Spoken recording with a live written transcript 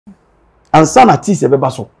ansa na tea se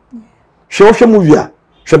beba so hwe movie a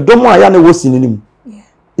hwe domo aya na wo sininim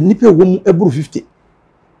enipa wo mu eburu 50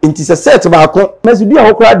 enti se set ba ko mesu a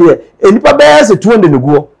hokra de enipa be se 200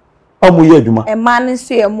 neguo omo ye adwuma e man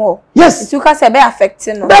so ye mo yes it ka se be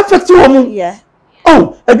affecting no be affecting wo mu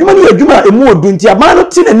oh adwuma ni adwuma emu odu nti ama no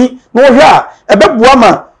ti nani no hwe a ebe boa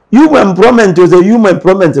ma human employment is a human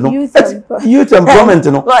employment no youth employment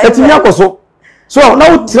no etimi akoso so na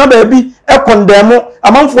wo tina ba bi e condemn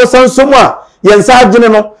amanfo sansomu a yensa agene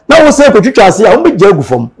no na wo se kotwitwa ase a wo be jagu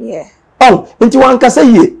fom oh nti wan kasa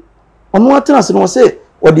yie ono atena se no se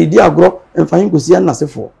odidi agro emfahin kosi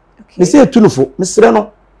anasefo me se etunufo mesre no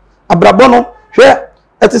abrabo no hwe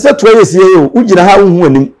etese to yesie o ugina ha hu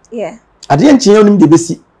anim ade nchen onim de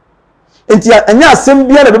besi enti anya asem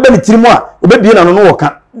bia na bebe ni tirimu a obebie na no no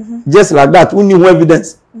woka just like that we need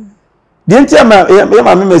evidence the enti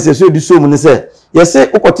ma me message so di so mu ne se yese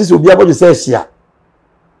ukotise obi abojo se hia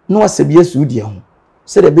no wasebi yesu die ho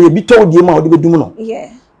se de be bi to die ma ode bedum no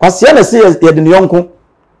kwase na se ye de ne yonko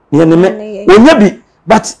ne ne me onya bi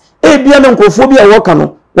but bia na nkofo bi a woka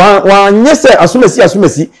no wa nyese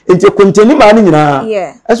asumasi enti konteni ma ni nyina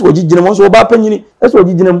eso ogigine mo so ba panyini eso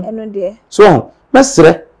ogigine mo eno de so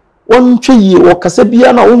mesre won tweye wo kasa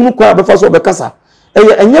bia na ohunu kwa be fa so be kasa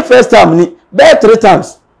enye first time ni be 3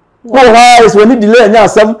 times no ha is when delay anya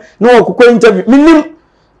asam no kokko interview minim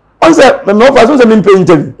on say me offer so say me pay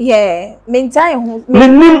interview mentai hu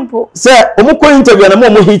minim say omukọ interview na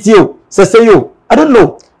mo hiti o say yo I don't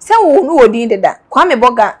know say wo no odin deda kwa me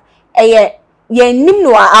boga ye nim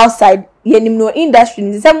no outside ye nim no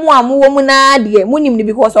industry say mo amu wo mu na de mo nim ni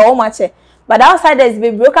because all match but outsiders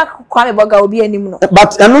be broker kwa me boga obi anim no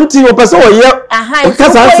but enunti o pese wo ye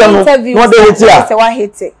kasa answer no no de hiti a say wa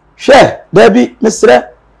hiti share there be mesre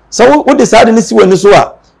so wo decide ni si wani so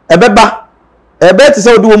a ebeba ti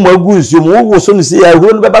say wo do mo agu nsuo mo wo so no si ya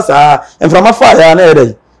huro no beba saa enframa fa ya na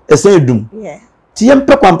ere esen edum ti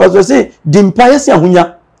yempe kwampa so say dimpa yesi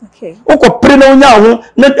ahonya uko pre na onya ho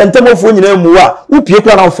na entemofo nyina mu a upie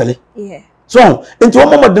kura na ofele so enti wo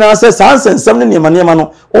momodena se sansensem ne niema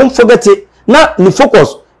no on forget na ni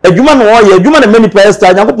focus adwuma no wo ye adwuma na many pa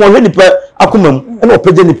star nyankopon hwe nipa akomam na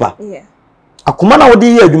opeje nipa akoma na wo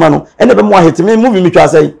de ye adwuma no ene be mo ahitime movie mitwa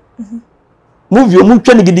sai movie o mu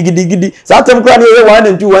twa ni gidi sa tem kura na ye 1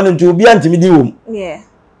 and 2 bia ntimi di wo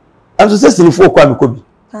amso se sinifo kwa mekobi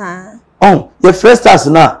ye first stars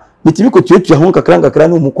na bitimi ko tuatua ho kakra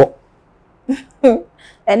no mu ko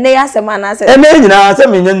ene ya sema na se ene nyina se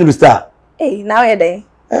me nya nuru star now ye dey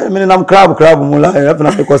me nam crab mu la ya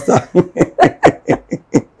na pe costa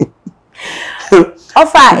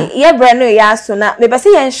ofa ye bre no ya so na me pese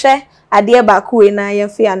ye nhwe ade ba ko we na ye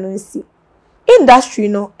fe anonsi industry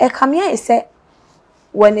no e kam ya say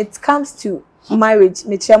when it comes to marriage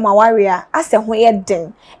me chema warrior ase ho ye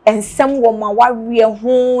den ensem wo ma warrior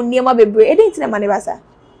ho niema bebre e den tina ma ne basa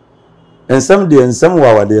ensem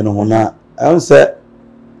wa wade no ho na am se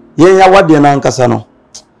yen ya wade na nkasa no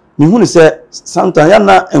mi hunu se santa ya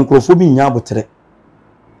na enkrofo bi nya abotere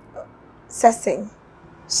sesen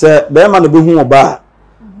se be ma no be hu oba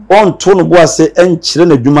on to no bo ase enkyire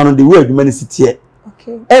na dwuma no de we adwuma ni sitie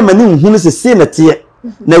ma ni hunu se na tie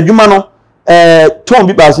na dwuma no ton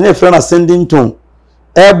bi ba so na frɛ na sending ton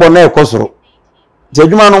bo na ekosoro je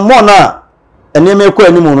dwuma no mo na ene me ekɔ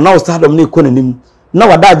anim no na wo stardom na ekɔ nanim na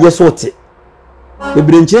wada agye so te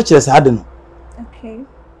ebire nkyerɛkyerɛ sa ade no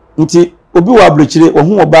nti obi wa abrochire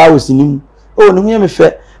ohu oba osinim o ne hu me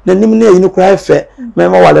fɛ na nim na yi kura fɛ me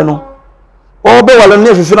ma wale no o be wale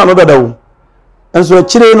no efefe na no dodawo enso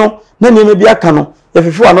akire no na nim bi aka no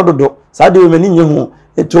efefe wa no dodo sa de we mani nye ho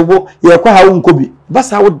etobo ye kwa ha wo nkobi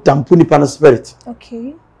basa wo dampo nipa no spirit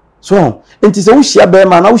so nti se wo hia be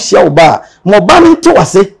ma na wo hia oba mo ba no to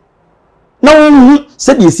wase na wo hu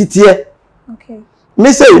se de sitie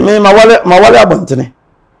me say me ma wale abontene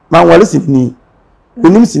ma wale sinini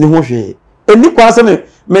onim sini ho hwe eni kwa se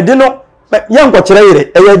me de no ye nkɔkyerɛ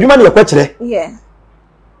yere ɛyɛ adwuma ne yɛkɔkyerɛ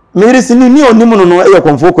me yere sini ni onim no no ɛyɛ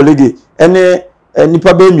konfo kolege ene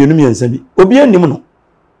nipa ba mienu miensa bi obi anim no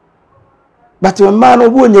but when man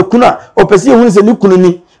obu onye kuna opesi ehun se ni kunu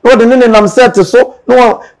ni no de ne nam set so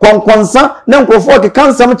no konkonsa na nkɔfo ke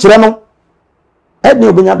kansam kyerɛ no ɛdne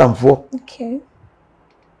obenya damfo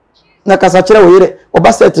na kasa kyerɛ wo yere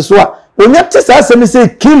oba set so a onya te sa asɛm se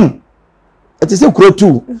kim ete se kuro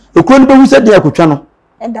tu ekuro no behu se de akotwa no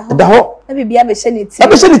da ho na bibia be hye ni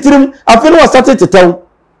tirim afi no wasate tetaw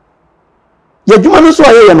ya dwuma no so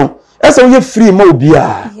ayɛ no ɛsɛ wo ye free ma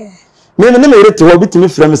obia me ne me yere te wo bitimi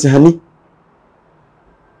frɛ me se hani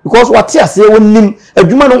because what ya say wonim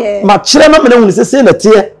adwuma no ma kyerɛ no me ne hu se na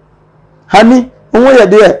tie hani wo ye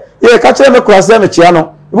de ye ka kyerɛ me kura se me kyea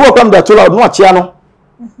no wo come da tola no achia no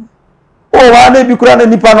o wa na bi kura na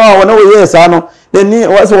nipa no a na wo yes ano na ni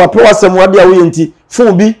wa so wa pro asem wa dia wo yenti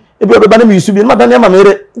fun bi e bi obeba na mi su bi na dan e ma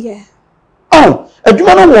mere oh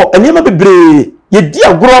adwuma no wo enema bebre ye di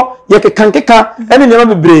agoro ye kekankeka ene enema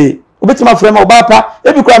bebre obetima frɛ ma obapa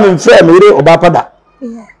e bi kura me mfrɛ mere obapa da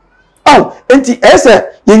oh enti ese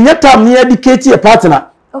ye nyata me educate your partner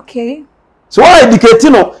okay so why educate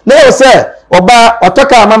no na yo say oba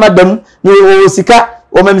otoka mama dam ni o sika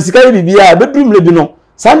o ma sika ye bibia bedum le bi no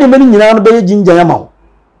sa ne mani nyina no be ye jinjan ya ma ho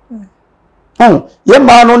ye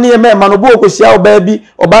ma no ne ye ma no bo okosia oba bi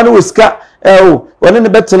oba no sika o woni ne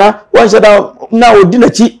betena won sheda na odi na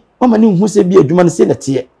chi o ma ne hu se bi adwuma no se na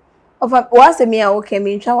tie ofa wa se mi a okay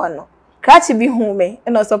mi ntwa wa no krachi bi hu me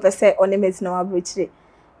e no so pese one metina wa brochire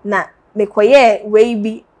na mekoye we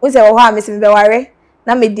bi wo se wo ha me se me be ware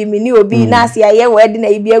na me di mini obi na ase aye we de na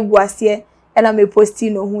ibi agu ase e na me posti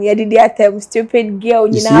no hu ye de atem stupid girl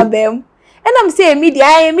nyina bam e na me say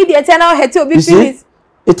media tell na hete obi feelings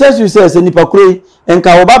it tells you say nipa kure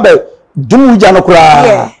enka wo ba be dum uja no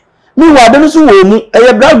kura mi wa de no so wo mu e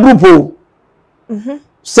ye bra group o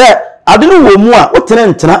say ade no wo mu a wo tene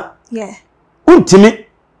ntena untimi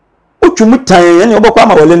utwumu tan ye ne obokwa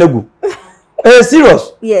ma wale nagu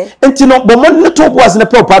serious enti no bo mo ne to bo as ne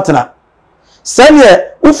pe partner sanye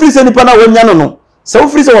ufiri se nipa na wonya no no se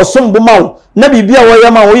ufiri se wosom bo mawo na bibia wo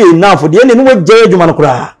yama wo ye enough de ne wo gye adwuma no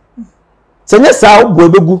kura sanye sa bo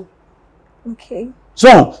ebegu okay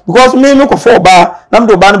so because me ko fo ba na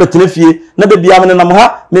mdo ba no betene fie na da bia me nam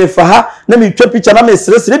ha me fa ha na me twa picture na me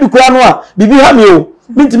sere bi kura no a bibi ha me o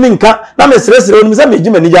mintimi nka na me sere o ni se me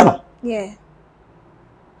gima ni ja no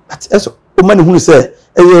but eso o mani hunu se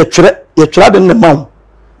ye twere de ne mawo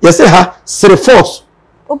ye se ha sere force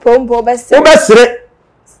Opombo bese. O besere.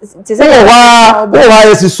 O wa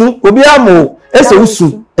yesisu obi amo ese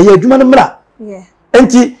usu eye adwuma no mra.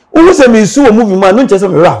 Enti wo se me su o movie ma no nche se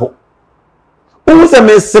me ra ho. Wo se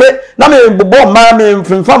me sere na me bobo ma me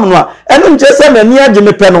mfimfam no a eno nche se me ni age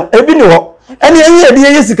me pe no ebi ni ho. Ene eye de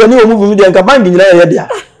ye sika ni o movie mi de nka bang nyina ye de a.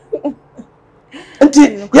 Enti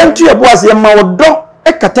ye ntu ye boase ye ma wodo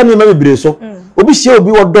e kata ni ma bebre so. Obi hie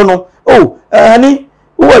obi wodo no. Oh, ani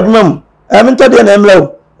wo adwuma mu. Me nto de na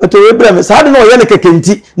emla to we me sa de no ye ne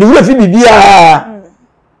kekenti ni wura fi bibia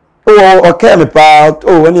okay me pa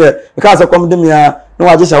woni e ka se kom de me a no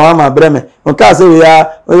waje shawama bre me o ka se we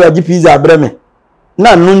ya gi pizza bre me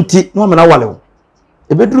na nunti no me na wale wo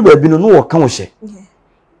e beduru ba bi no wo ka wo hye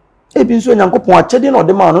e bi nso nyankopon achede na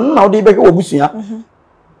ode ma no na ode be wo busua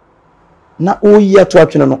na o yi ato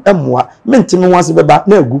atwene no emmoa menti no wase beba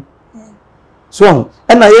na agu so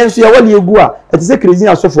e na ye nso ya wale egu a etise krezi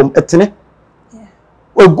asofom etene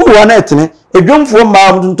ogu wa na etene edwomfo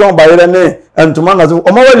ma mtonton ba yere ne entoma na so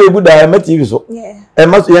o ma wale egu da ma TV so e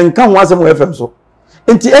ma so ye nka ho asem wo FM so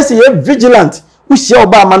enti ese ye vigilant wo hia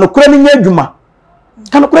oba ma no kura ni nya adwuma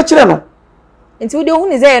ka no kura kire no enti wo de hu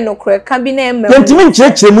ni ze no kura ka bi na emma enti min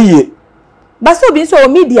kire mu ye ba so bi so o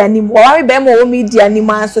media ni mo wa be mo o media ni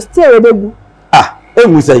ma so still ebegu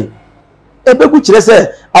emu sai ebegu kire se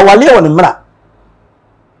awale won mra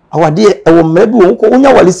awade ewo mra bi won ko unya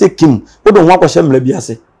wale se kim wo do ho akwhye mra bi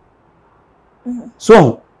ase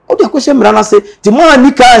so wo de akwhye mra na se ti mo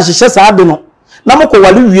ani ka nhihye sa de no na mo ko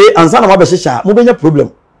wale wie ansa na mo be hihya mo benya problem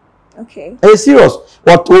okay serious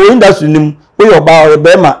what o industry nim wo yo ba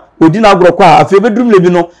be ma odi na agro kwa afi bedrum le bi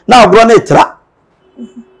no na agro na etira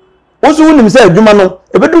wo so nim se adwuma no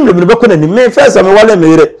ebedrum le bi be ko na ni me first am wale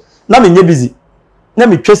mere na me nye busy na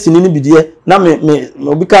me twesi ni bidie na me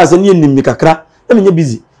obi ka se ni nim mi kakra na me nye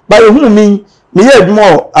busy ba ye hu mi ye adwuma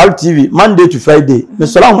RTV Monday to Friday me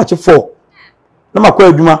so la match 4 na makwa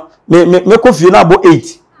adwuma me ko fie na abo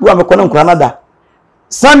 8 wo me ko na nkura na da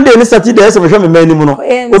Sunday ni Saturday ese me hwe me mani mu no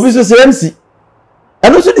obi so se MC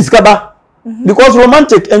eno so discover because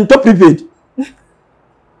romantic and top prepaid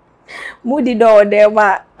moody do there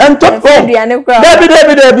ma and top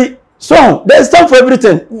Debbie so there is time for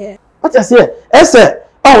everything what I say ese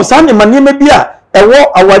Sunday mani me bia ewo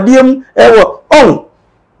awadiem ewo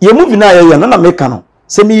ye movie na ye na make no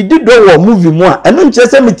se me di do wo movie mu a eno nche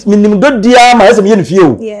se minim do dia ma se me ye ne fie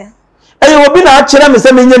o obi na akere me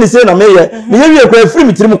se me nye ni se na me ye me ye wie kwa free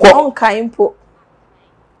me tirim ko on kan po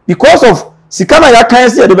because of sikana ya kan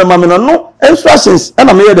se de be ma me no instructions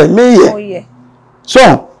na me ye de me ye so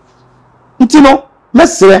ntino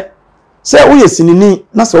mesre se wo ye sinini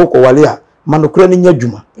na se wo ko wale a manokura ni nya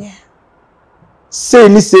dwuma se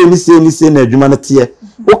ni na adwuma na tie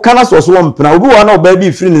wo kana so so mpena obi wa na oba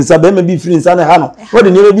bi free nsa be ma bi free nsa na ha no wo de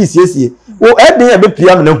ni bi siesie wo eden ya be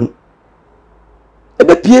pia me na hu e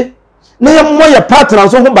be pie na ye mo ye partner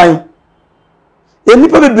so ho ban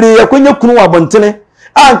enipa bebre ya kwanya kunu wa bontene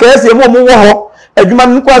anka ese mo wo ho adwuma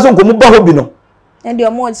no kwa so nkomu ba ho bi no and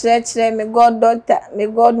your mo chire me god doctor me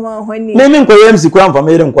god one hwani me nkoye MC kwa mfa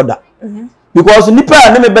me yire nkoda because nipa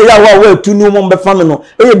na me be ya wa tu ni mo be fam no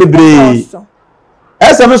eye bebre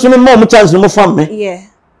ese me so me mo chance mo fam me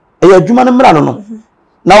eye adwuma no mra no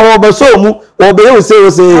na wo be so mu wo be ye say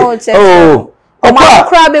okwa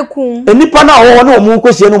kra be kun nipa na wo na mo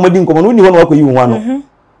ko sie no mo di nkomo no ni ho na wakoyi wo ano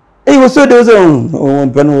wo so de so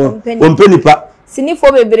ompe nipa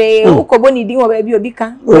sinifo bebre ukobo ni din wo ba bi obi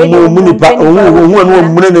kan mu nipa wo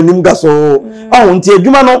mu na nim ga so nti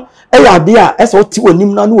adwuma no ade a ese o ti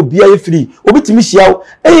wonim na obi aye free obi timi hia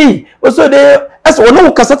wo so de ese wo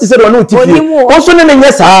no kasa te se de wo no ti fie wo so ne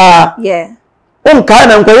nye saa nka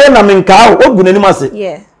na nkoye na menka o gu nanim ase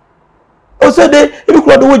wo so de ebi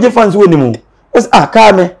kro de wo je fans wonim o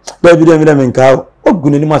ka me ba bi de menka o gu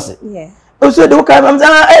nanim ase wo so de wo ka me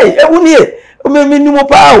ewunie o me ni mo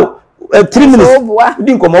pa o 3 minutes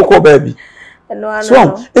di nkomo ko ba bi so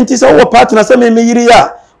enti se wo partner se me yiri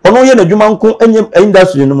ya ono ye na dwuma nko enye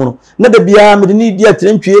industry no no na da bia me ni di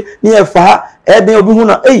atrentwie ni e fa den obi hu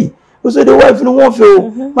na so de wife no wo fe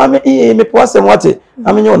o ma me me po asem wate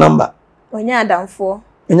amenye o number onya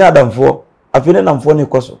adamfo afene namfo ne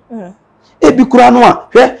koso bi kura no a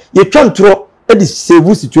hwe ye twantro e di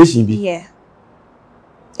save situation bi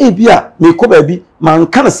bia me ko ba bi man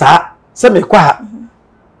kan saa se me kwa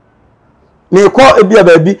me ko bia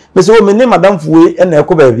ba bi me se o me ne madam fuwe e na e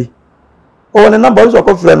ko ba bi o ne number so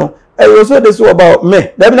ko frɛ no o so de so about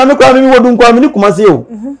me da bi na me kwa me wodu nkwa me ni kuma se o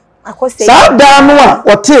akose saa da no a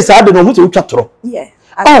o te saa de no hu se utwatro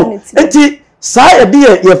enti saa ye de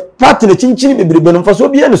ye partner chinchin bebrebe no mfa so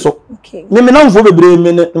bia ne so me namfo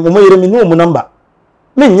bebrebe me mo yere me no mu number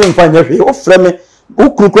me nye mfa nya hwe o frɛ me o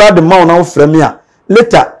kurukura de ma na o frɛ me a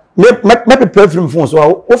later me prepare film phone so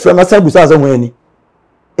o frɛ me sa busa za ho ani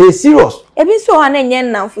serious ebi so ha na nye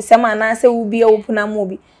namfo sema na se wo bia wo puna mo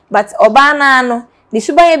bi but oba na no ni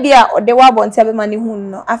subaye bia ode wa bonte be mani hu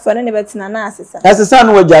no afa no ne betina na asesa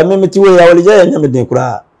no waja me meti we ya wole ja nya me den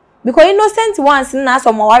kura because innocent ones na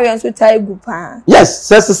so mo warrior so tai gu pa yes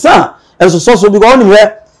sesa so because oni we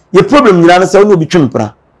ye problem nyina na se oni obi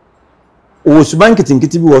twempra o suban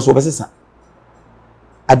kitinkiti bi wo so besesa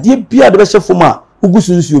ade bia de be hyefo a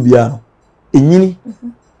ugusunsu obia no enyini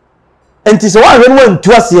enti se wa hwe no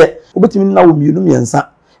wantu ase obetimi na wo mienu miensa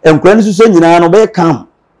enkura ni suso nyina no be kam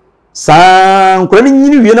sa nkura ni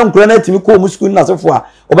nyini wie na nkura na atimi ko mu school na sefo a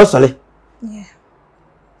obesole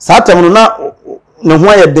sa tem no na ne ho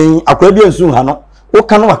aye den akura bi ansu ha no wo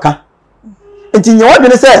ka no waka enti nya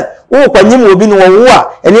wadwene se wo kwanyim obi no wo a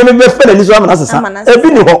ene me be fe na ni so amana sesa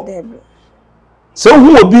ebi ni ho so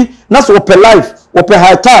hu obi na so pe life wo pe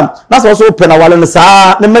high time na so pe na wale no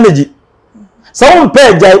sa ne manage so wo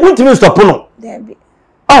pe jai untimi stop no debi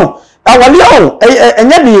awale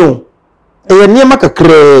enya bi o niema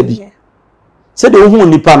kakra bi se de hu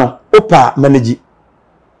nipa no opa manage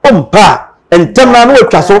ompa entem na no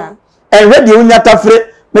atwa so enwe de unya tafre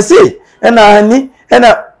me se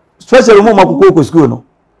ena special mo makoko ko school no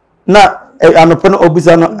na anopo no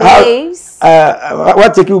obisa no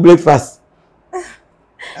what take you breakfast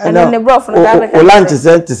and then the bro from the lunch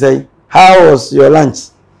to say how was your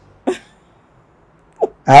lunch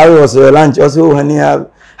also honey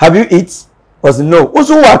have you eat was no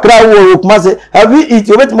also wakra wo kuma say have you eat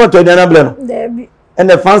you bet more to the anable no and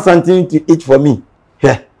they found something to eat for me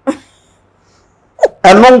here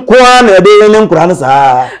and non kwa na de ne nkura no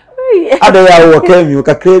saa adaya wo ka mi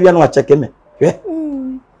ka kra bia na wa check me here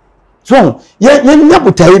so ye nya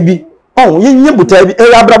butai bi ye nya butai bi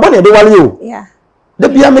abrabo na de wale o the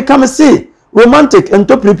bia me come say romantic and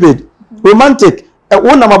to prepared romantic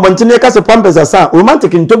wona mabantene ka se pampers asa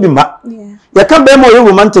romantic into bi ma ya kan be mo ye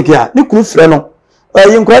romantic ya ni kunu frɛ no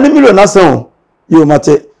ye nkura ni million asan yo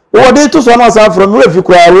mate wo de to so na asa from we fi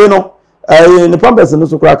kura we no ni pampers no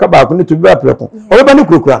so kura ka ba ko ni to bi apreko o be ni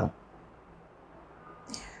kura no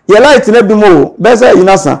ye light na bi mo be say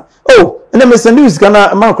inasa ene me send news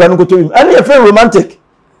kana ma kura no ko to bi ani ye friend romantic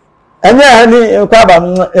anya ni kwa ba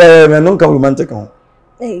me no kan romantic ho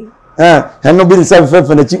no bi nsa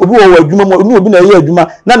fefe na chi obi wo adwuma mo ni obi na ye adwuma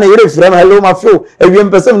na na yere frɛ no hello ma feel ewiem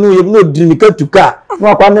person no ye no drinika tuka no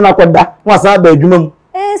akwa ne na koda no asa ba adwuma mu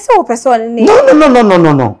so person ni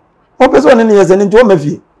no o person ni ye se ni nti o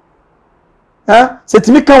mafie se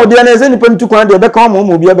timi kan odi na ye se ni pam tukwan de be kan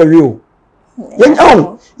mo obi aba wi o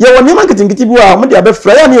ye woni man kitingiti bi wa mo de aba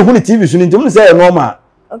frɛ ya na ye hu ni TV so ni nti mo se ye normal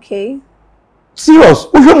okay serious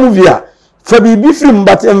o hwe movie a for be film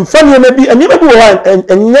but funny maybe and maybe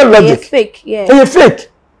one logic fake fake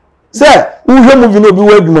say we hwe movie no bi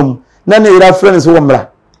wa adwuma mu na na ira friends wo mra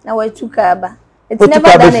na wa tuka ba It's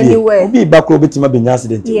never done anywhere. Be back over to my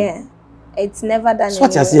accident. Yeah. It's never done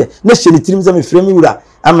what I say. No she dreams of me frame wura.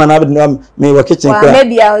 I'm an avid me wa kitchen. Well,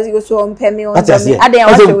 maybe I was go so on pay me on me. I dey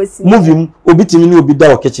watch we see. Movie obi timi ni obi da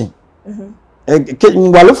wa kitchen.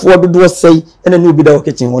 Kitchen wale fo do say and ni obi da wa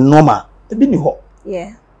kitchen on normal. E bi ni ho.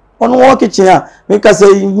 Yeah. On wo kitchen a me ka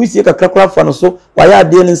say we see ka krakra fa no so wa ya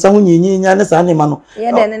de ne nsa ho nyinya ne sa ne ma no.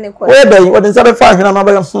 Yeah den ne ko. We ben wo de nsa be fa hwena no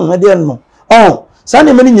ba e de no. Oh, sa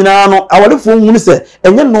ne ma ni nyina no awale fo hu ne se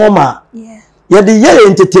enye normal. Yeah. Ye de ye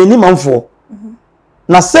entertain manfo.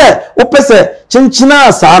 Na se wo pese chinchina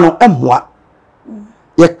asa no emhoa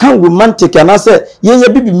ye kan romantic ana se ye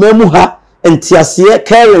bibi mamu ha entiase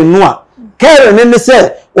caring no a caring ne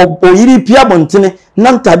se oyiri pia bontene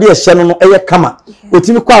na ntade ye hye no eye kama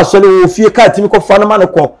otimi kwa asole wo fie ka timi ko fa no ma ne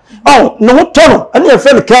ko no ho to no ane ye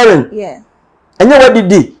fe caring enye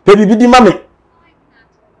wadidi pe bibidi mame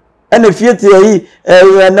ene fie te yi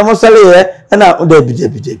na mo sole ye na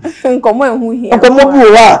debi nkomo ehu hia nkomo bi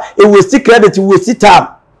wa e waste credit waste time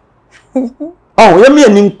ye me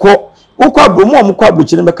ani nko ukwa bromo omkwa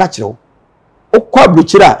abrochire be ka kire wo ukwa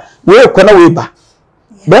abrochire a we ko na we ba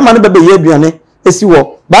be ma no be ye aduane esi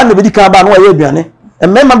wo ba na be di kan ba no ye aduane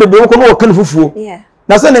me ma be be ko no wo kan fufuo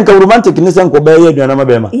na se ne nka romantic ni se nko be ye aduane ma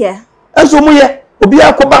be ma enso mu ye obi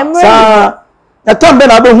akoba sa na tambe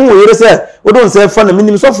na be hu wo yire se wo don se fa na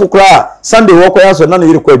minim so fu kra Sunday wo ko ya so na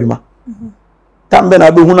yire ko aduma tambe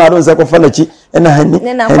na be hu na don se ko fa na chi na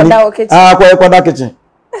hani na ko da wo kitchen ko da kitchen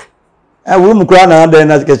we mu kra na da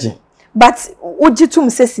na kitchen but ujitum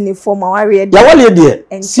sesini for ma ware ya wale de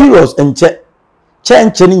serious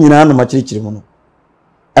enche ni nyina na ma kirikiri mu no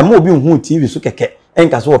e ma obi hu TV so keke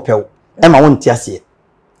enka so opew e ma won tiase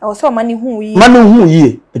o so mani hu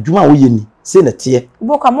yi adwuma wo ye ni se na tie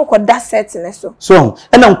boka moko da set ne so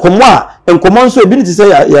e na nkomo nso ebi ni ti se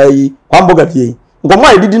ya yi kwamboga die nkomo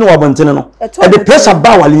a edidi no wabontene no e de pressure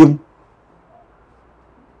ba wale mu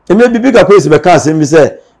e me bibi ga kwesi be ka asem bi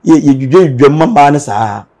se ye dwudwe mama ne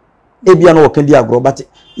saa ebia no woka di agro bate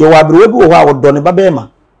ye wa abrewe bi wo ho a wodo ne baba ema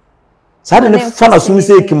saa de ne fa na sum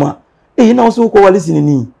se ekima na wo so ko wale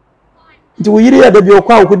sinini nti wo yire ya da bi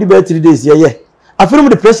okwa wo di ba 3 days ye afirum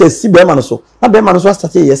de pressure si be ema no so na be ema no so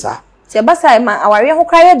start ye saa se ba sai ma aware ho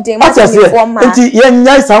kra ye den ma se ni fo ma nti ye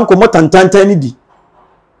nyai saa nkomo tantantan ni di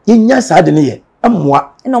ye nyai saa de ne ye ammoa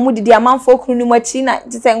na mu didi amanfo kunu ni mu achi na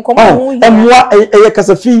ti se nkomo hu ya ammoa ye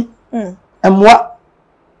kasafi ammoa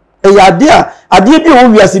ade bi wo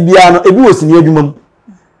wiase bia no ebi wo sini adwuma mu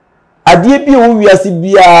ade bi wo wiase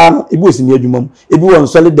bia no ebi wo sini adwuma mu ebi wo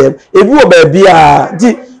nsole dem ebi wo ba bia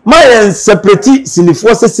di ma yen separate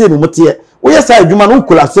sinifo sese mu mote wo yesa adwuma no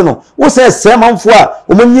kulase no wo se se manfo a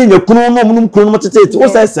wo manyenya kunu no munum kunu no tete wo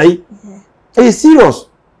se sai serious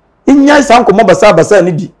inya san ko basa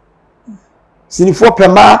ni di sinifo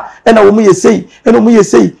pema na wo mu yesei na wo mu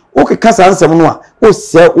yesei wo keka san nsem no a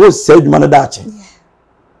wo se adwuma no da ache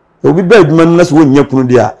obi ba adwuma no so wonya kunu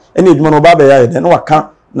dia ene adwuma no ba ba ya de na waka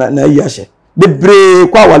na yi ahye bebre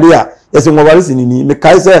kwa wale a yese ngo wale sinini me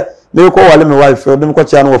kai se me ko wale me wife de me ko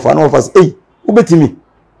chia no wofa na wofa se ubetimi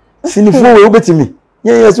sinifo we ubetimi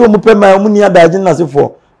yese wo mu pema mu ni adaje na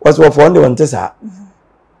sefo waso wofa onde wonte sa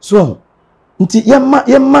so nti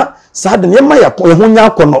yemma saden yemma ya ko ho nya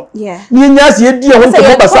akono ni nya se yedi ho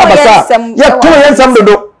nko basa ya ko yensam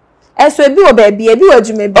dodo eso ebi wo ba bia ebi wo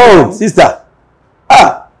adwuma bi sister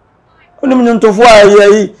onim nyuntofo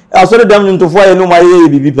ayi asore dam nyuntofo ayi no maye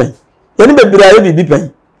bibi pen yeni bebira ayi bibi pen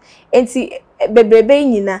enti bebrebe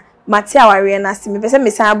nyina mate aware na se me pese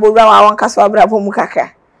me san abowura wa won kaso abrabo mu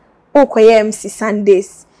kakra okoye MC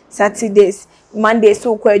Sundays Saturdays Mondays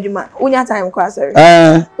so kwa adwuma unya time kwa asore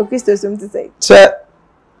o Kristo sum to say che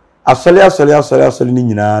asole ni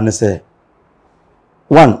nyina ne se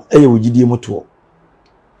 1 eye wogidie moto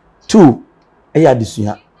 2 eye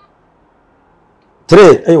adisuya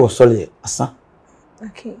 3 eye osole asa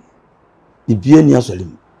okay bibie ni asole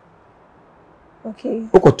mu okay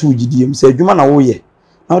okoto wogidie mu se adwuma na wo ye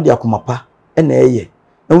na wo de akomapa na eye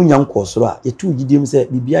na wonya nkosoro a ye tu wogidie mu se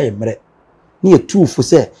bibia ye mre ni ye tu fo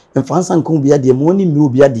se mfansa nkan bia de mo ni mi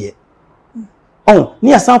obi ade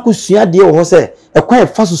ni asan ko sua de wo ho se ekwan e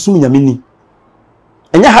fa susum nyame ni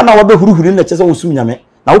enya ha na wo be huruhuru na chese wo sum nyame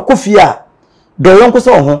na wo kofi a do yon ko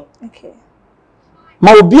se wo ho okay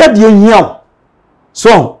ma obi ade hia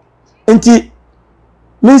so enti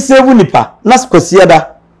min sevu nipa na skosia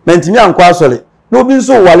da mentimi anko asole na obi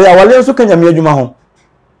nso wale nso ka nyame adwuma ho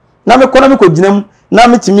na me kona me ko ginam na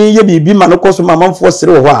metimi ye bibi ma no koso ma manfo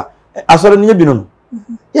sere wo ho a asole ne bi no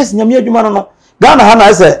yes nyame adwuma no Ghana ha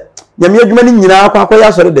na se nyame adwuma ni nyina akwa ya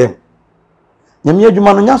asole dem nyame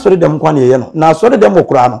adwuma no nya asole dem kwa ne ye no na asole dem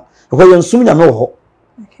okura no ho ye nsum nyame wo ho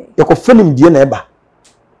ye ko fenim die na eba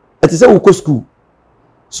eti se wo ko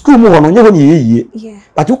school mu hono nye ho ne yeye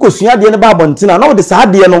but wo ko sua de ne ba abontina na wo de saa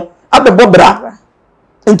de no abebo bra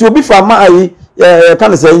enti obi fa ma ayi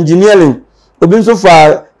kan say engineering obi nso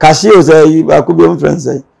fa cashier say akobi on friends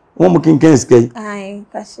say wo mu kinken skai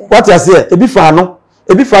cashier what you say ebi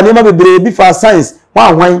fa ne ma bebre ebi fa science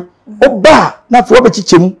wa hwan oba na fo be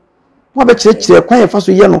chichemu wa be chire kwan ye fa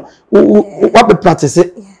so ye no wa be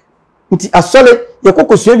practice nti asole ye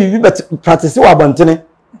kokosua bibi be practice wa abantene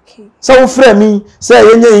so wo frɛ mi sɛ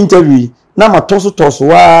yenye interview na ma toso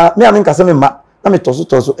wa me ame nkasa me ma na me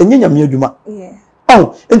toso enye nyame adwuma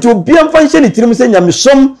nti obi amfa nhye ne tirim sɛ nyame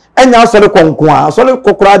som anya asole konkoa asole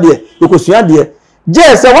kokora de ekosua de je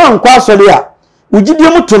sɛ wa nkwa asole a ugidie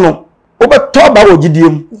mu to no wo be to ba wo gidie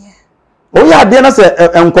mu o ya de na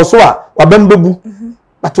sɛ enkoso a wa bembebu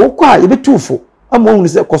but wo kwa ye betufo amo hu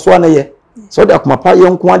sɛ koso na ye so de akoma pa ye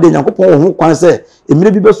nko ade nyankopɔn wo ho kwan sɛ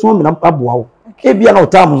emire bi beso me na aboa wo ebia na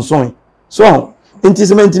otam nson so enti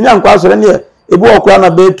se mentimi ankwa asore ne ebi okura na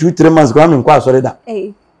be 2-3 months kwa me nkwa asore da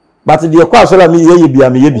but de kwa asore me ye bia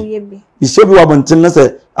me ye bi ihye bi wabontin na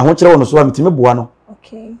se ahokere wono so wa metimi boa no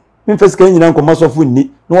me fesika nyina nkoma sofo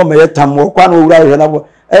ni na wo meye tam wo kwa na owura hwe na bo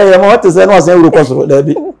ma what say na wasan ewuro kosoro da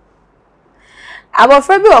bi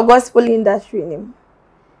abofra bi o gospel industry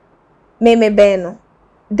nim me be no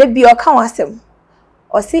de bi o ka wasem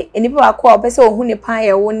o si enipa akwa obese ohun ne pan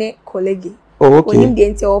ye wo ne colleague onim de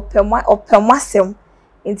nti opemwasem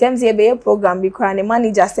in terms ye be program bi kra ne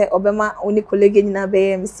manager say obema oni colleague nyina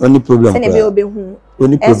be MC any problem say ne be obehu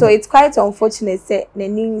and so it's quite unfortunate say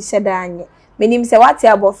nani sheda anye menim say what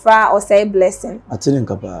abofra Osei Blessing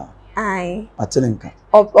atininka pa atininka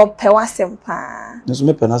opewasem pa nso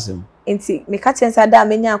me penasem nti me ka chensa da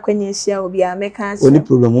menya akwanya hia obi a me ka oni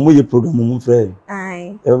problem mo ye program mo frɛ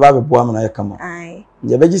e ba be boa na ye kama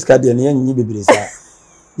ye be jiska de ne nyi bebere sa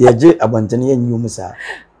ye je abantene ye nyi omusa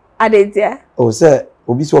adetia o se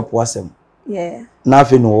obi so po asem na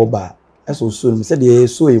afi no oba eso so ni se de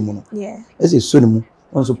so e mu no ese so ni mu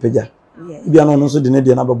onso peja bia no so de ne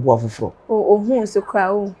de na be boa foforo ohun so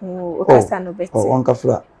kra ohun o kasa no beti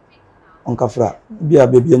onka fra bia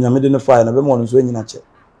bia nyame de ne fa na be mo no so nyina che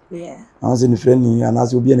anse ni friend ni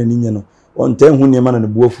anase obi na ni nye no on ten hu ne ma na ne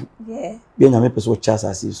buafu bia nyame pese o cha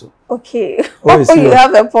asase so okay you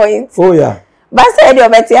have a point but say the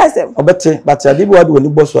obeti asem obeti but ade bi wadu oni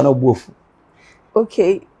boss na buafu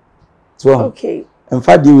okay so okay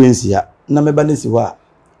emfa di wensi ya na me ba ne si ho a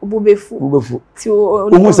bubefu ti o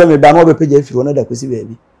hu se me ba na obepeja afiri na da kosi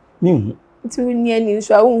baabi mi hu ti ni ani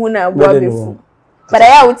so a hu na bubefu but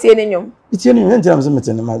I utie ne nyom itie ne nyom ntia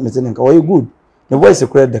metene nka why good the voice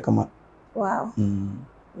correct the kama wow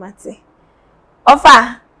mate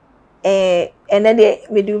ofa ene de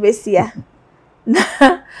medu besia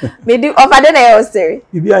medu ofa de na yo sir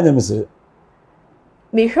bibi anya mesere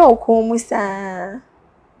me hwe okon mu sa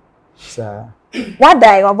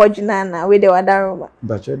wadai wabojuna na we de wadaroma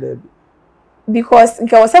bacho de because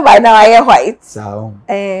nke was by now I white so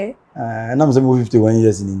na mse 51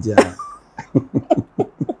 years in India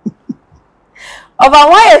over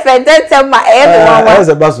why offended ma everyone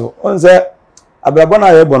se baso on se abrabo na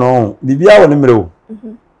ye bono bibia wo ne mre o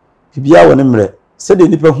bibia wo ne mre se de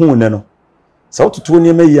nipa hu ne no se ototo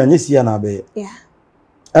ne ma yi anye sia na be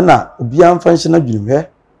na obia mfa nhye na dwunhwe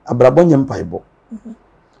abrabo nye mpaibo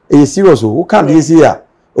e serious o kan de isi ya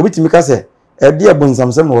obitimi ka se e de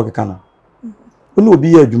abonsamsam na wo keka na oni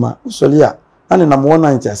obi ya adwuma usole a ane na mo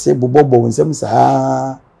na ntia se bobobo nsam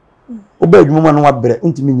saa oba adwuma ma no wabre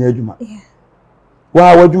ntimi nya adwuma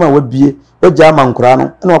wa wadwuma wabie wagya amankora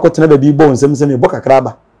no na wakotena ba bi bo nsam bo kakra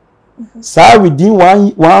ba saa within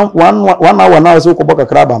one hour na so ko bo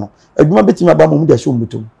kakra ba no adwuma betimi aba mo mu de ahye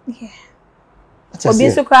ombutom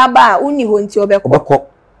obi so kra ba uni ho nti obekọ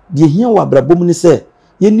de hia wa brabom ni se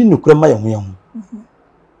yeni nukura ma yeho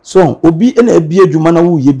so obi na abie adwuma na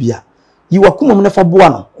wo ye bia yi wakomom na fa boa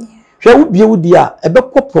no hwe wo bie wo di a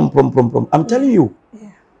ebekọ prom I'm telling you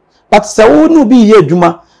but se wo no bi ye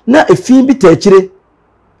adwuma na efin bi ta akire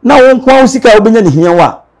na wo nko sika obenya ne hia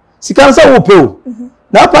wa sika nsa wo pe o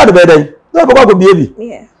na pa de bedan na baba go bie bi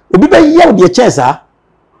obi be ye wo de chance a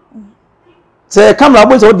se camera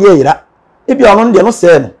bo se wo de yira e bi ono de no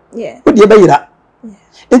se no wo de be yira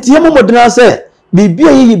enti ye momodena se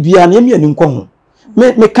bibia ye bia na emi ani nko ho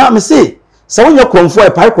me ka me se se wo nya kromfo e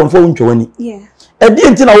pai kromfo wo ntwani e di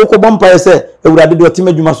enti na wo ko bompa se ewurade de otima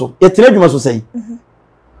adwuma so ye tena adwuma so sei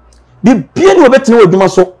bibia ni obetena adwuma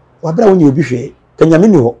so wabra wo nya obi hwe kanyame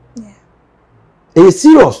ni ho e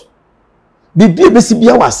serious bibia besi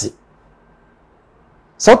bia wase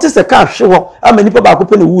so te se ka hwe ho ama nipa ba ko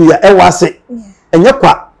pe ne wu ya e wase enye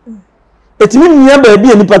kwa etimi nia ba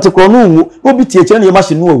bi ani particular no wu obi tie kire na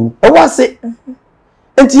machine no wu e wase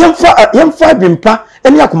enti yemfa bimpa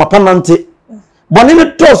eni akoma panante bone ne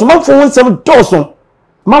toso manfo wonsem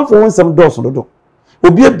toso dodo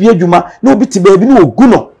obi abi adwuma na obi ti ba bi na ogu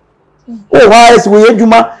no o wa ese we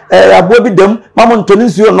adwuma abo bi dam mamo ntoni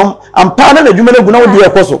nsuo no ampa na adwuma na gu na wo de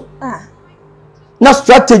ekoso na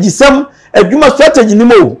strategy sem adwuma strategy ni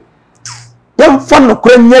mo yemfa no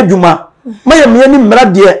kora nya adwuma maye me ni mmra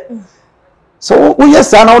de so wo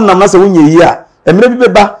yes na wonam na se wonye yi a emre bi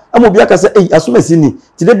beba ama obi aka se asomasi ni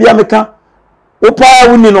ti de bia meka wo pa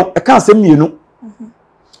woni no e ka asem mienu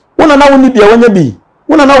wona na woni bia wonya bi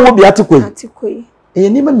wona na wo bia atikoi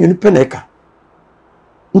ni ma mienu pe na eka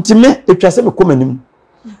ntime etwa se me komanim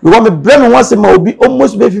we want me blame one say ma obi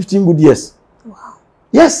almost be 15 good years wow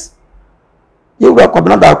yes you go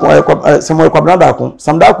kwabna da ko some kwabna da ko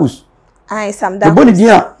some dakus ai some dakus boni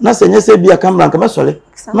dia na se nyese bia camera nka mesole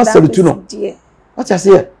ma salutu no what I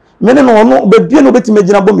say mene no no be bia no beti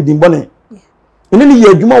magina bo medin bone ene ni ye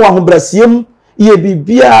adwuma wa ho brasiem ye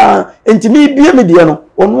bibia entimi bia media no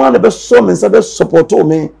ono ana be so me nsa be support o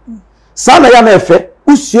me sana ya na efe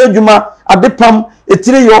usu adwuma adepam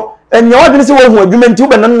etire yo enya wadene se wo hu adwuma nti wo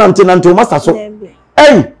be nante o masa so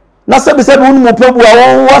na sabi wonu mo pabu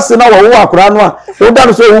a wase na wo akora no a wo da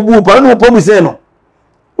no so wo bu pa no pabu se no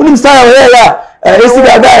unim sa ya esi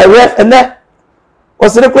da ewe ene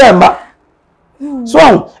osere ko emba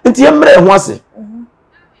so nti yemre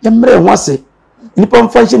ho ase nipa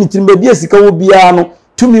mfanhye ni tirimba bi asika wo bia no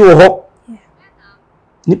tumi wo ho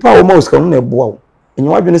nipa wo ma osika no na eboa wo enye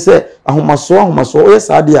wadwene se ahomaso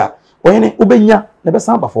oyesa de a oyene obenya na be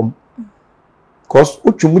san ba fom cause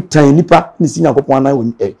utwumu tan nipa ni sinya kopon na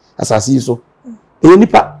asase so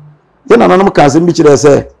nipa ye na nanom ka asem bi kire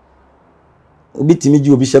se obi timi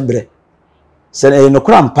ji obi hyebre se no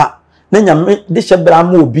kra mpa na nyame de hyebre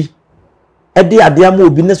ama obi ede ade ama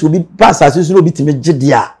obi na se obi pa asase so obi timi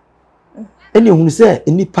gide a eni hunu se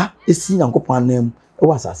nipa esinya kopon na mu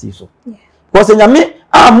wa asase so cause nyame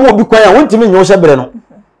ama obi kwan a wontimi nyo hyebre no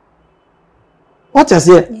what I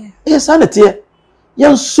say sanete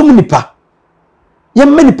yan sum nipa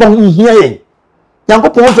yemme nipa nhia ye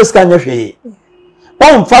yankopon wo feska nya hwe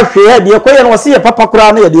won fa hwe de ko ye no se ye papa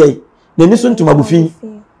kura na ye de na ni so ntuma bufi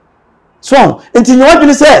so enti nyi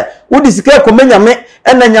wadwene se wo di sika ko menyame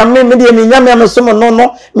ena nyame me de menyame am so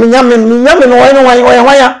no menyame no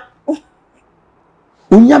waya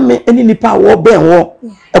unyame eni nipa wo ben wo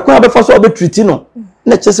ekwa be fa so be treat no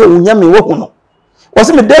na chese unyame wo hu no wo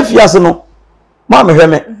se me defias no ma me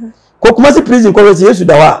hweme ko kuma si prison ko se Yesu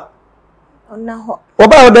da wa ona ho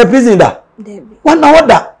oba o da prison da debi wana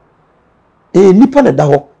oda nipa na da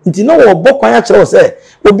ho nti na wo bɔ kwan a kyerɛ wo se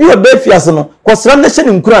obi o da fiase no ko sra na hye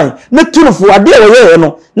ne nkuran na tunufu ade a wo ye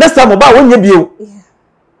no na sa mo ba wonye bio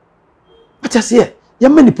acha se ya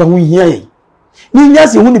ma nipa ho hia ye ni nya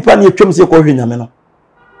se hu nipa na etwam se ko hwe nyame no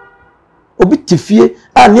obi tifie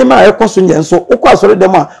a niema a ekoso nye nso ukọ asore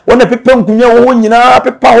dem a wona pepe nkunya wo nyina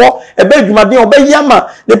pepa ho ebe adwumaden obeyama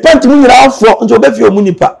ne panti mu nyina afọ nso obefie omu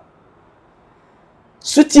nipa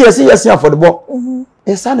suti yesi afọdebo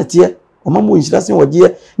sanete omamu nhira sen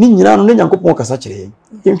wogye ni nyina no ne nyankopon kasa kyerɛ yen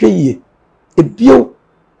yemhwɛ yie ebio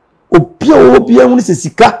obia hu ne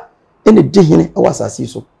sika ene de hene ɛwɔ asase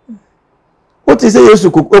so oti sɛ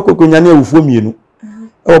Yesu kokonya ne awufuo mienu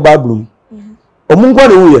ɛwɔ Bible mu omunko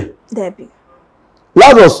ne wuye Debbie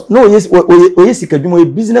Lazarus no oyesika dwuma ye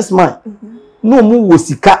businessman no mu wo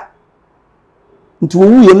sika nti wo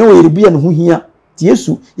wuye no yerebia ne ho hia ti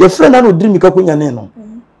Yesu ye friend na no dream ka konya ne no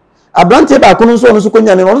abrante ba kono so no so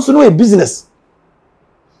konya ne no so no ye business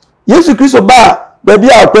Yesu Kristo ba bi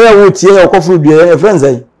a akwaya wo tie e okofuru dua e friends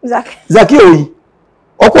ai Zaki oyi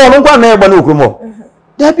okọ no nkwa na egba na okromo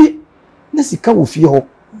Debbie na sika wo fie ho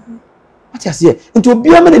ati ase nti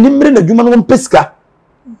obi ama ne nimre na dwuma no mpesika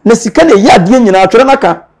na sika na ya de nyina atwere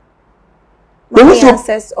naka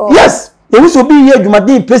yes ewuso bi ye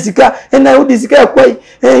adwumaden pesika na odi sika akwai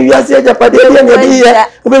wiase ajapade ya na bi ye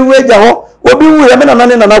obi weja ho obi wu ya me na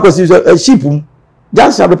nane na akosi shipum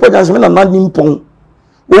jansi abepo jansi me na nane mpon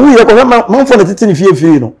owu ye ko manfo na titi ni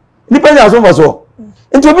fie no nipa nya so faso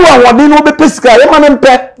nti obi wa wode no be pesika ye ma ne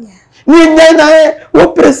mpe ni nya na wo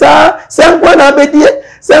presa senkwa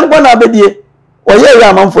na abedie oye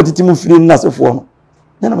ya manfo titi mu firi na sefo no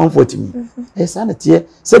na manfo timi sanete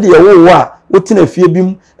se de ye wo a wotina fie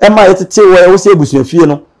bim ma yetete wo se ebusu fie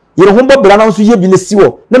no yere ho bobra na nso ye bi ne si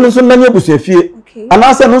wo na nso nanye ebusu fie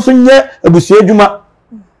anase no nso nye ebusu adwuma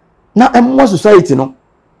na emmo society no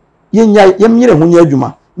yemnyere ho nye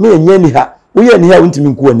adwuma me yenye ni ha wo ye ni ha wontimi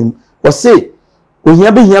nku anim wo se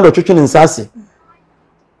ohia be hia do twetwe ne nsase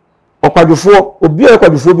okwadwofo obi a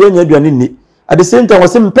okwadwofo bi anya aduane ni at the same time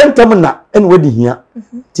wose mpentam na ene wadi hia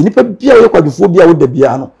ti nipa bia wo okwadwofo bia wo da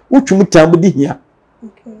bia no wotwum tam di hia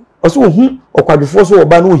okay wose wo hu okwadwofo so wo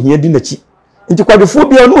ba no hia di nachi nti kwadwofo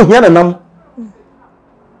bia no hia nanam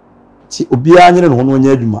ti obi anyere no ho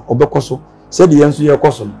anya adwuma obekoso se de yenso ye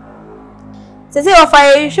koso no se se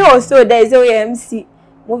ofai show so there is MC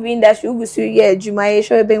movie industry ugusu ye adwuma ye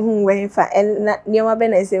show be hu wen fa en nioma be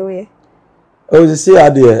na se we oh say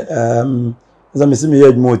ade as I see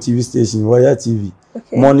me more TV station, Royal TV,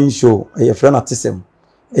 morning show. A friend at Tisem,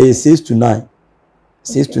 6 to 9,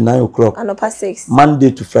 6 to 9 o'clock. And past 6.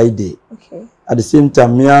 Monday to Friday. Okay. At the same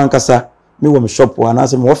time, me and Kasa, me wa me shop and I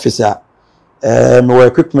say my officer, my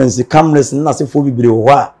equipment, the cameras, and nothing for be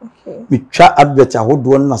wa. Okay. We try advert a hold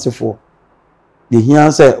one nothing for. The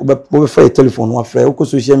here say we for a telephone, we for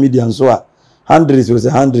social media and so hundreds was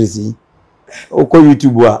a hundreds. Oko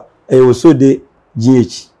YouTube wa, also the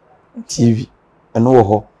GH TV. Eno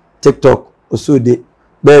ho TikTok osode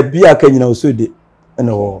ba bia ka nyina osode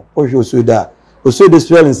eno ho osode osode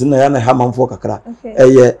spellings na ya na ha manfo kakra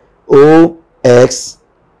eye OX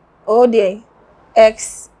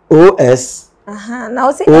X OS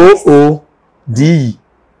now say D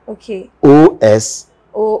okay OS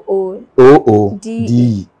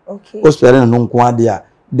D okay o spelling no nko ade a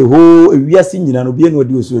the whole wiase nyina no bia na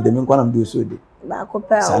odi osode me nko na odi osode ba ko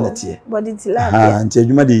pa body tilapia nti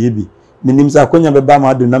adwuma de yebi minim sa konya beba ma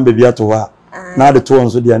adu number bi ato ha na de to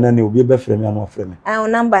onso de na ne obi be frame ya no frame ah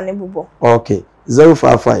number ne bubo okay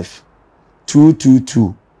 055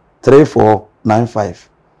 222 3495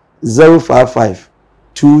 055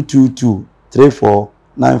 222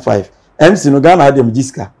 3495 MC no Ghana adem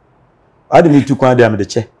jiska adem tu kwa adem de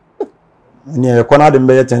che ni e kona adem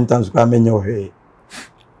be 10 times kwa menye ohwe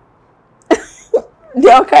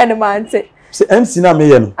de okay man say MC na me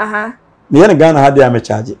ye no me ye Ghana adem me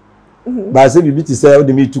charge ba se bibi ti say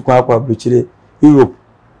odemi tu kwa akwa brochire Europe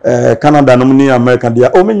Canada no ni America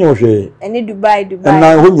dia o menye ohwe ene Dubai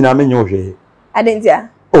na ho nyina menye ohwe adentia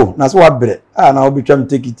oh na so wa bre na obitwam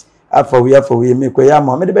take it afa we me ko ya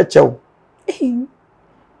ma me de be chew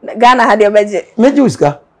Ghana had your budget meji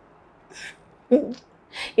uska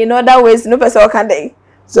in other ways no person can dey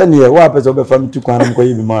say wa person be fam tu kwa na ko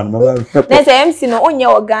yebi man na say MC no onye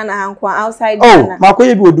o Ghana hankwa outside Ghana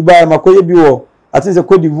makoye bi o Dubai makoye bi o ati se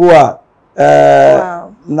Cote d'Ivoire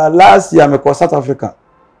na last year me ko South Africa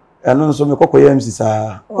eno nso me kokoye MC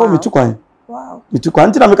sa o mi tu kwan wow mi tu kwan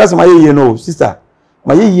ntina me ka se maye no sister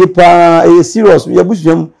maye pa serious ye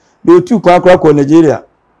busuam be tu kwan akra ko Nigeria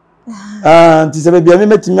nti se be bia me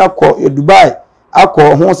metimi akọ Dubai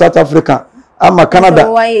akọ ho South Africa ama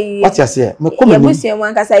Canada what you say me come ni busuam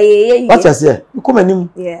ankasa ye what you say me come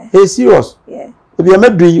ni serious bia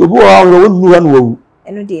medui obi wa wonu nu anu wawu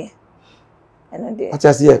eno de what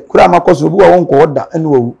you say kura makoso obi wa wonko woda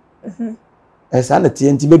anu wawu esa na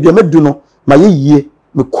tie nti bia medu no ma ye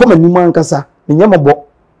me come ni ankasa me nyamabo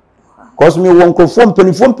cause me wonko fo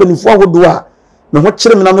mpanifo ahodo a me ho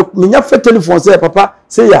kire me na me nya fa telephone say papa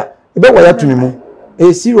say ya ebe wa ya tumi mu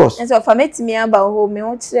serious and so for metimi aba ho me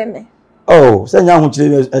ho kire me oh say nya ho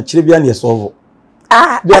kire bia na solve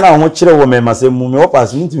bia na ho kire wo me masem mu me wo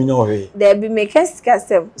pass ntimi nya wo he there be me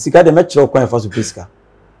kasem sika de me kire kwan fa so pesika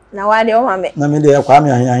na wa de o ma me na me de kwa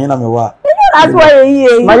me ahen na me wa that's why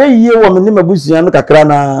ye ma ye wo me ni mabusuan no kakra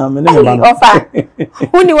na me ne me ba no ofa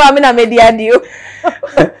uni wa me na me dia dio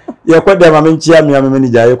ye kwa de ma me nchia me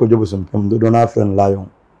manager ye ko jobusom pem do na friend lion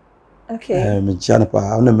okay me nchia na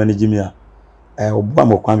pa ona manage me a obu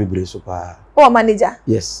am kwa me bre so pa o manager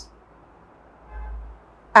yes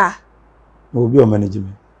no obi o manage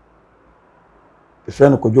me the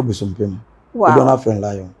friend ko jobusom pem do na friend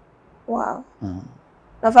lion wow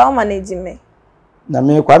na fa o manage me na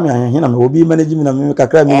me kwa me ahen na me obi manage me na me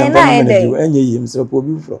kakra me na manage enye yi mse po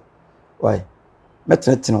obi fro why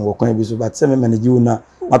metene wo kwan bi so but se me manage you na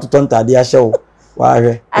matoto ntade a hye wo wa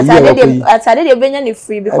hwe atade de benya ni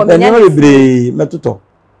free because me nya bre metoto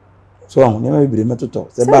so nya bre metoto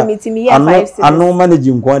se ba anu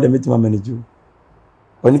manage nko de metima manage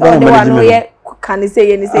oni pa manage me kan say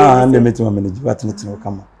ye ni say and metima manage but netene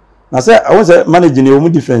kama na say I want say manage ni o mu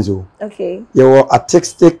difference o okay you were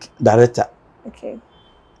artistic director okay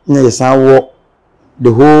na yesan wo the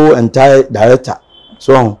whole entire director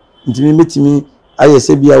so ntimi metimi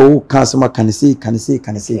ayese bia wo kan se ma kan say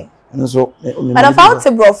and so me but about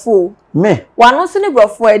to brofo me wanu so ne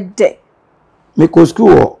brofo e de me ko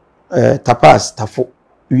school tapas tafo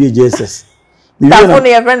wie Jesus tafo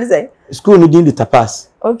ne your friend say school ni din di tapas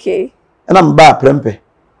okay na mba prempe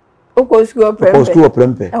o ko school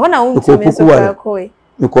prempe e wona un timi so ko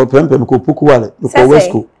me ko prempe me ko puku wale me ko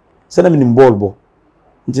wesco se na me ni ball bo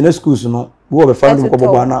Nti schools no wo be fa no ko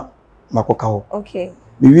bobo na makoka ho. Okay.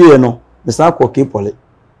 Me wie no me sa ko ke pole.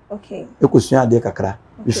 Okay. Ekosua ade kakra.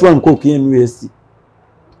 Before nko ke NUSC.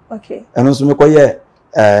 Okay. Eno so me ko ye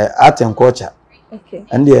art and culture. Okay.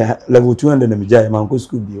 And the level 200 na me jai man ko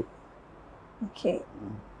school bio. Okay.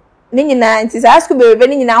 Ni nyina nti sa school be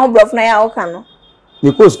ni nyina ho brof na ya wo kan no.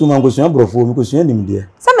 Me ko school man ko sua brofo me ko sua nimde.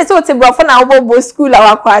 Some me say o te brofo na wo bo school a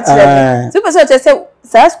wakwa kire. So person say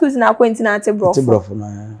sa schools na kwenti na te brofo. Te brofo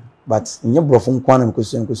na. But nye brofo nkwa na me ko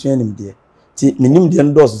sua nimde. Ti me nimde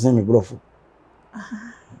ndo so se me brofo.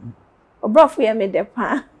 O brofo ya me de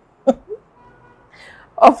pa.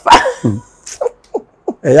 Ofa.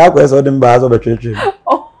 Ya ko so dem ba so be twetwe.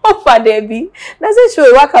 Ofa de bi. Na say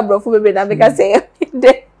show waka brofo bebe na make say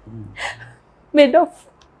de.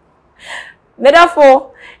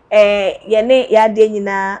 Medafo yene ya de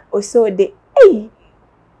nyina osode.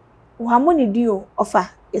 Wa mo ni dio ofa.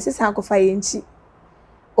 Yesesa akofa yenchi.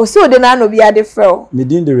 Osode na no bia de frɛ. Me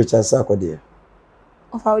din de Richard Sakode.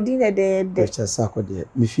 Ofa odin de Richard Sakode.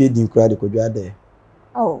 Me fie din kura de kodwa de.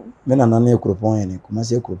 Oh. Me na na ekropon yene, kuma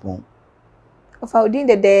se ekropon. Ofa odin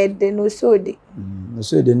de no osode. No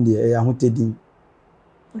osode ndi ahotedin.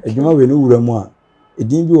 Adwuma we no wura mu a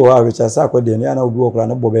edin bi wo ha Richard Sakode ne ya na obi wo kura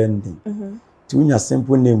na bobe ndin. Ti unya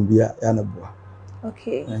simple name bia ya na boa.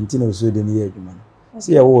 Okay. Nti na osode ne ye adwuma no.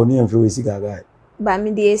 Se ya wo no yemfe we si gaga. Ba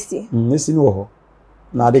mi de esi. Esi no ho.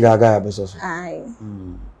 Na ade gaga ya beso so. Ai.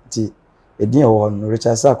 Ti edin wo no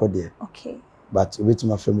Richard Sakode. Okay. But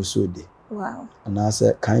obetima frem osode. Wow. And I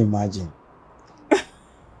said, can you imagine?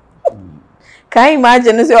 Can you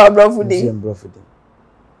imagine say obrofo dey?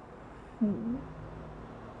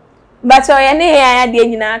 But oyene ya de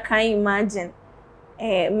nyina can you imagine?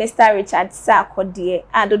 Mr. Richard Sakode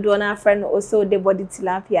adodo na friend also the body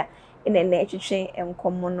tilapia in a netwetwe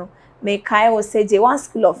enkomo no. Me kai wo say je one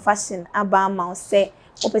school of fashion aba ma say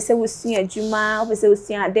opese wo sua adwuma, opese wo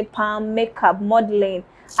sua ade palm makeup modeling.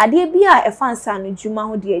 Ade bia e fansa no dwuma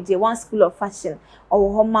ho de je one school of fashion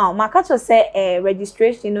owo ho ma ma ka to say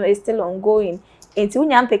registration is still ongoing. Enti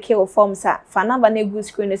unya mpeke wo forms a fa number na good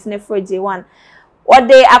screen is na for J1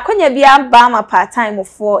 ode akonya bia ba ma part time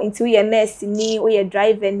for enti we nurse ni we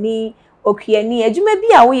driver ni okua ni adwuma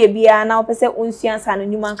bia we bia na opese unsua nsa no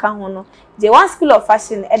nyuma nka ho no J1 school of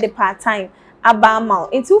fashion e de part time aba ma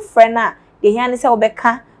enti u friend na de hia ne se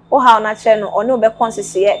obeka o ha na kire no one obekọ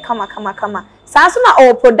nsese kama sanso na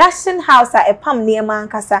o production house a epam niema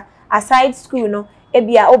nkasa aside school no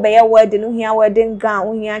ebia obeye wedding no hia wedding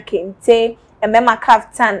gown hia kente emema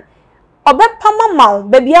kaftan obepama maw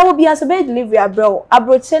bebia wo bia so be delivery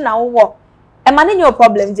abroche na wo emane nyo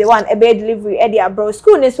problem J1 e be delivery e dey abroad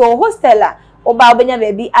school ni so hostel a oba obenya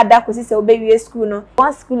baby ada kosi se obewie school no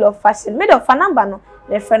one school of fashion made of number no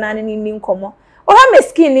le frana ni nkomo o ha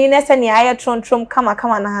meskin ni na se ni aye trom kama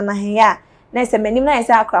na ya na se manim na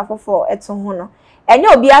se akrafo for eto ho no enye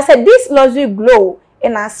obi a say this luxury glow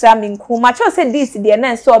in asra minku ma cho say this de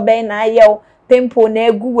na so oben na aye pimple na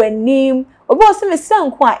egu wanim obi o se me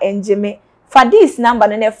sanku a enjeme for this number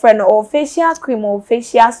na friend or facial cream or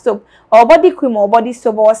facial soap or body cream or body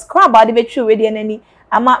soap or scrub ade betwe we de nani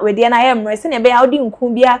ama we de na aye mre se ne be ya odi nku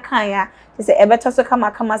bia kan ya se ebeto so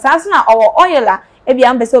kama sanso na oil a e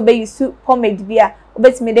bia mbese obe use pomade bia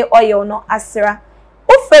obetime de oil no asra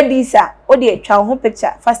o fredisa o de atwa ho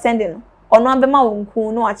picture for sending ono abema wo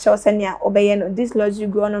nku no a che osenia obeye no this luxury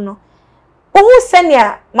grow no ohu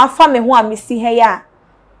senia mafa me ho a mesi he ya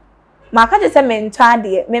maka je se mento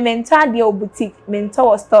ade me mento ade o boutique mento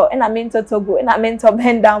o store na mento togo na mento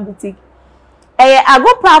bend down boutique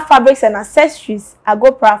Agopra fabrics and accessories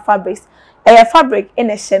Agopra fabrics fabric in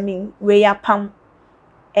a sheming we ya pam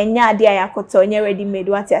enya ade ayakoto nya ready made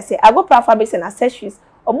what I say Agopra fabrics and accessories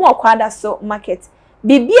omo okwada so market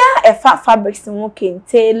bibia fabrics no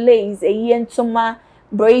kente lace yentoma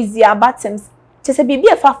brazier bottoms chese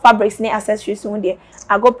bibia fabrics ne accessories no de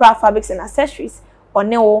Agopra fabrics and accessories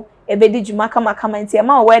one wo ebedi juma kama nti e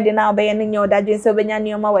ma wedding na obeye ne nya odadwe se obenya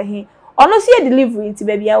ne oma wahi ono so delivery nti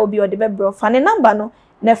bibia obi ode bebro fa ne number no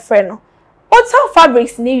ne frɛ no Hotel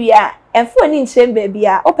fabrics ni wia enfo ni nchen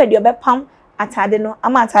bibia opedi obepam atade no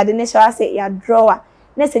ama atade ne shawa se ya drawer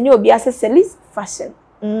na se nya obi ase Celis fashion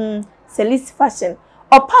Celis fashion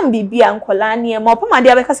opam bibia nkola ne ma opam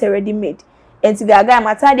ade abeka se ready made enti gaga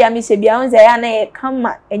matade ami she bia onze ya na e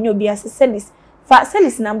kama enya obi ase Celis fa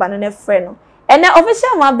Celis number no ne frɛ no ene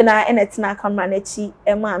official mabna ene tina camera na chi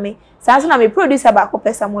e ma me sanso na me producer ba ko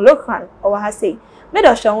pesa mo local o ha sei me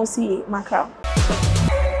do show si makra